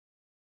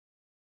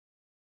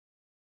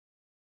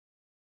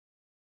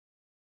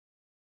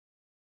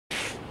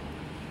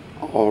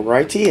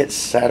Alrighty, it's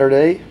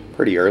Saturday,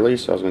 pretty early,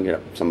 so I was going to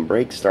get some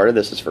breaks started.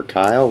 This is for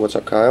Kyle. What's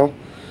up, Kyle?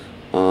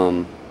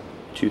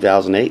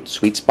 2008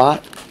 Sweet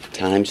Spot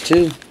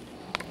 ×2.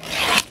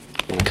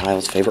 One of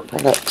Kyle's favorite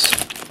products.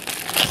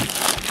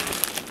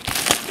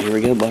 Here we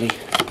go, buddy.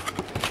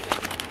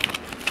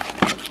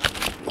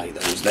 Lay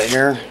those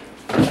there.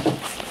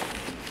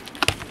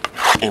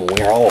 And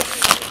we're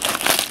off.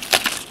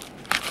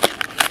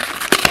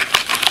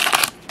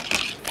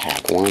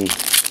 Pack one.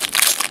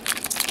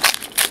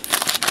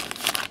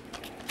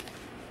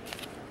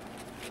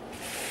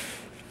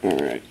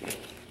 Alright.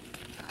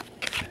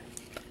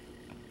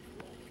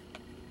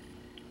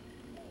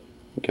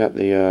 Got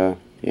the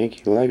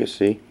Yankee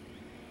Legacy.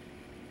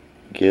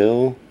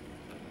 Gil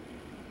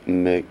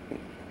Mc...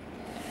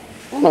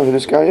 I don't know who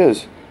this guy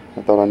is.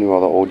 I thought I knew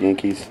all the old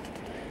Yankees.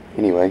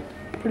 Anyway,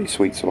 pretty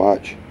sweet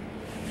swatch.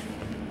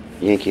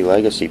 Yankee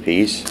Legacy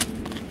piece.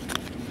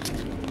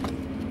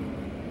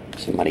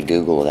 Somebody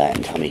Google that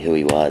and tell me who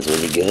he was.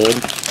 Was he good?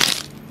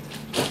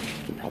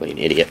 I'm probably an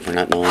idiot for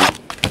not knowing.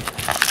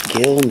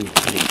 Gil,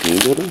 I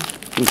Googled him?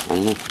 I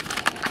don't know.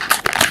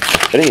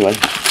 But anyway,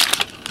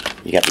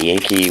 you got the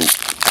Yankee,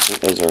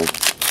 those are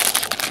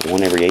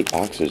 1 every 8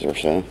 boxes or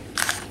so.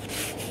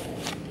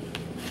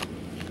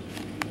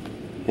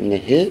 And the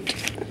hit,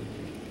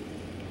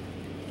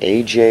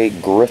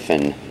 AJ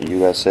Griffin,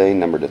 USA,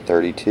 numbered to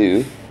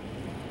 32.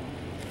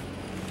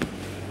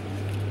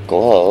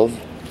 Glove,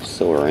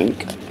 silver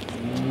ink.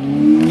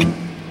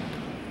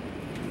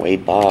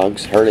 Wade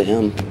Boggs, heard of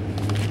him.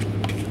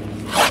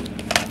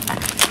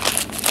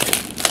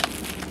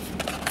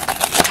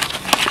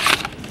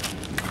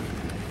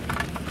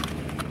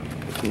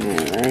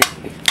 Alright.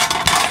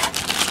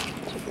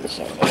 Put this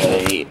out of the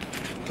way.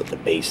 Put the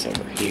base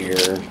over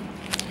here.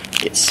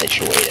 Get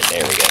situated.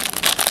 There we go.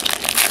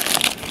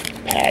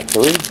 Pack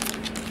 3.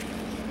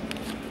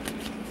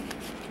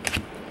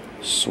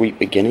 Sweet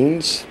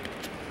Beginnings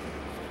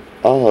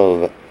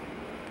of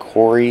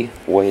Corey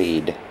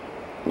Wade.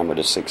 Number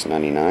to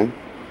 699.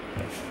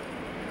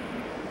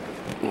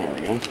 There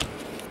we go.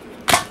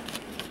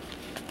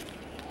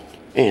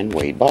 And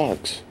Wade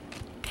Boggs.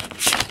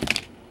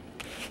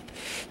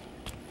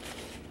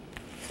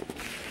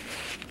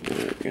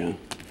 There we go.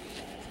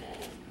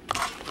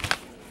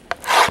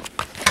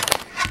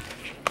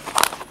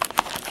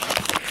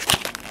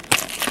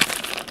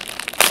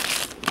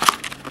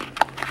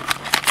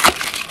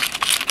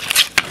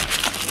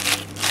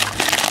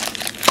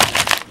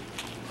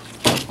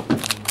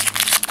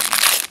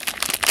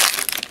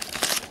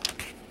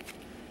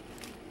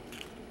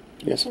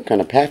 Got some kind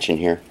of patch in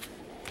here.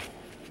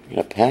 Got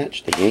a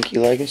patch, the Yankee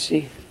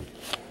Legacy.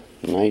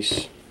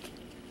 Nice.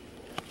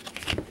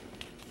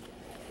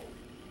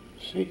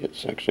 See,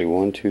 it's actually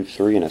 1, 2,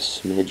 3, and a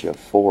smidge of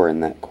 4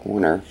 in that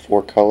corner.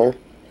 4 color.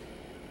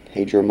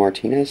 Pedro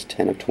Martinez,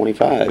 10 of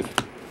 25.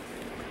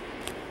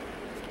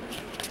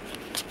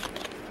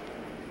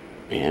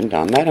 And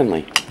Don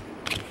Mattingly.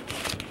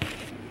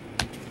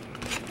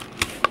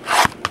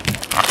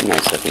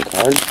 Nice looking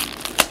card.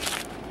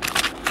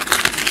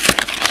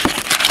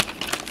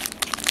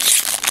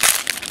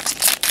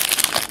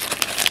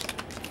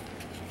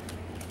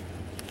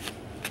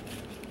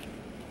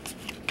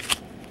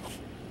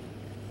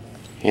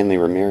 Hanley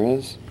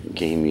Ramirez,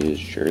 game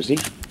used jersey.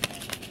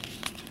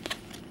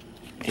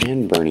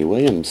 And Bernie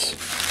Williams.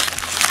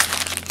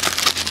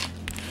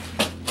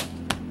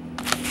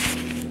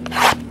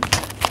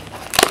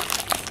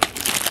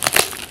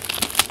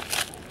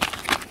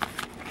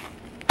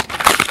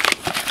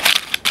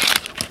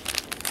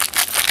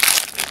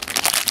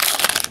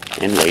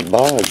 And Wade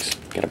Boggs.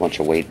 Got a bunch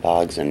of Wade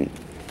Boggs and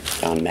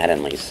Don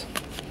Mattingly's.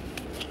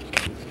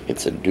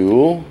 It's a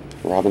dual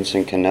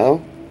Robinson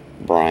Cano,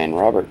 Brian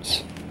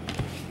Roberts.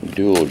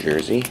 Dual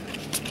jersey.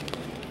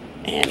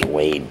 And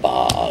Wade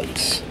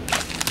Boggs.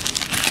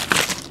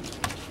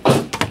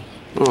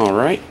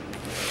 Alright.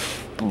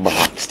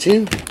 Box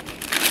 2.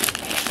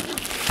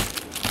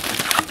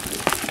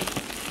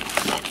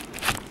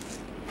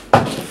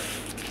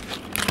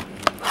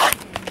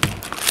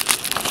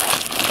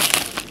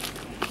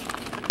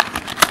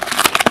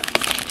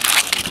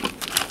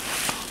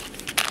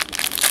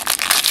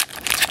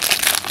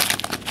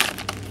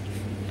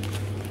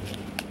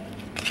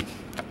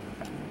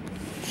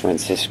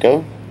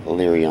 Francisco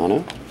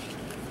Liriano,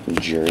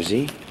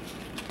 jersey,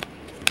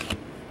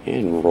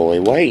 and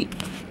Roy White.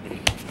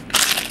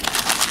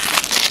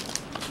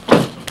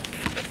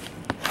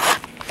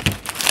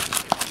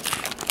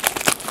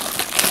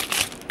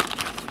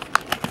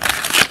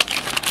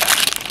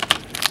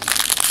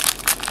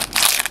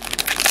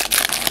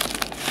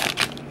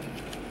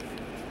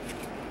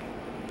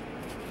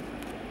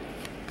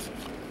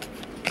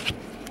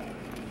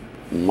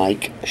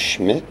 Mike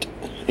Schmidt,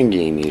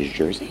 game used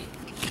jersey.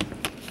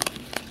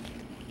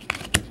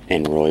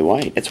 And Roy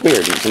White. It's weird,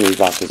 in some of these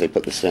boxes they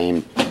put the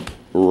same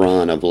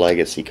run of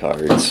legacy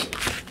cards.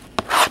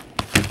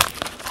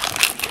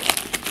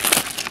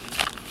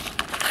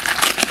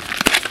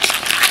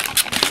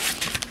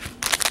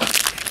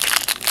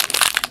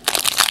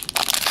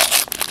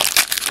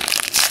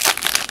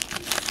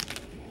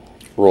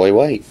 Roy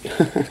White.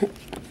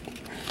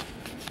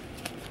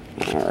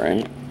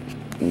 Alright.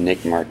 Nick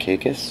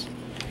Markakis.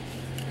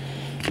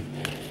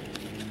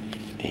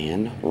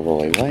 And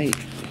Roy White.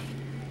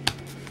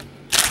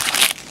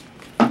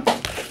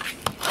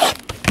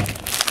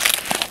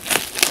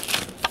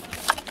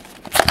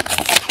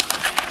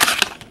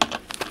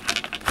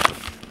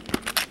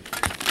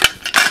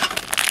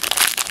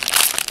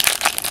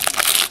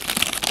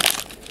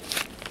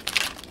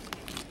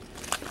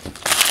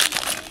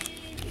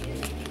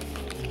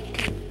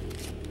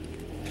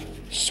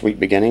 Sweet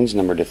Beginnings,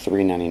 number to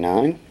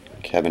 399.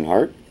 Kevin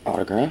Hart,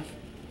 autograph.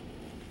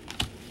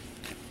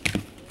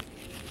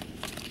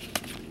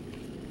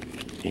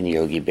 And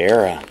Yogi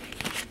Berra.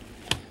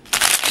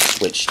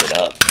 Switched it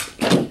up.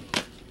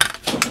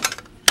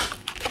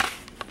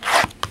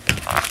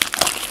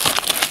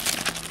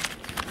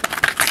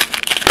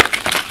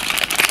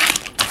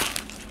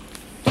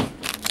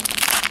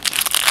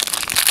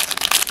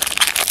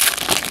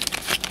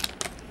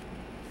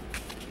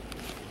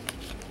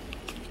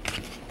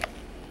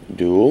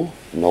 Duel,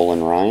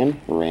 Nolan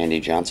Ryan, Randy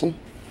Johnson.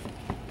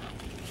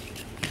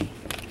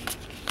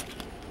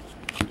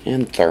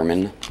 And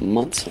Thurman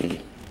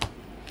Munson.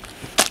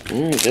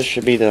 Alright, this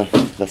should be the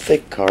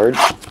thick card.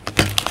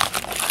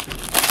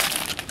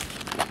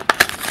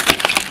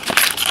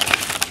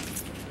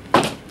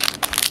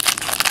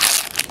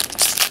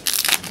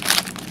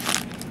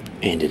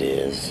 And it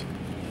is.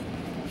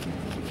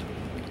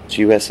 It's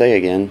USA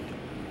again.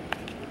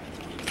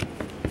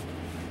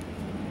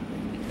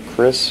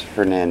 Chris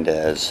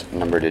Hernandez,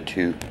 number to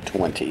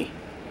 220.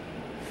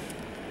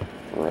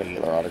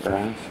 Regular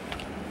autograph.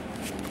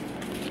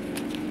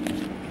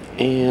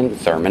 And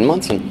Thurman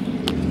Munson.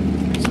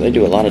 So they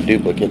do a lot of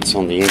duplicates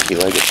on the Yankee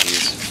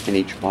Legacies in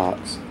each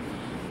box.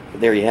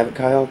 But there you have it,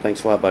 Kyle.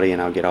 Thanks a lot, buddy,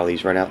 and I'll get all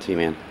these right out to you,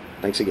 man.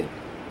 Thanks again.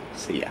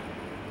 See ya.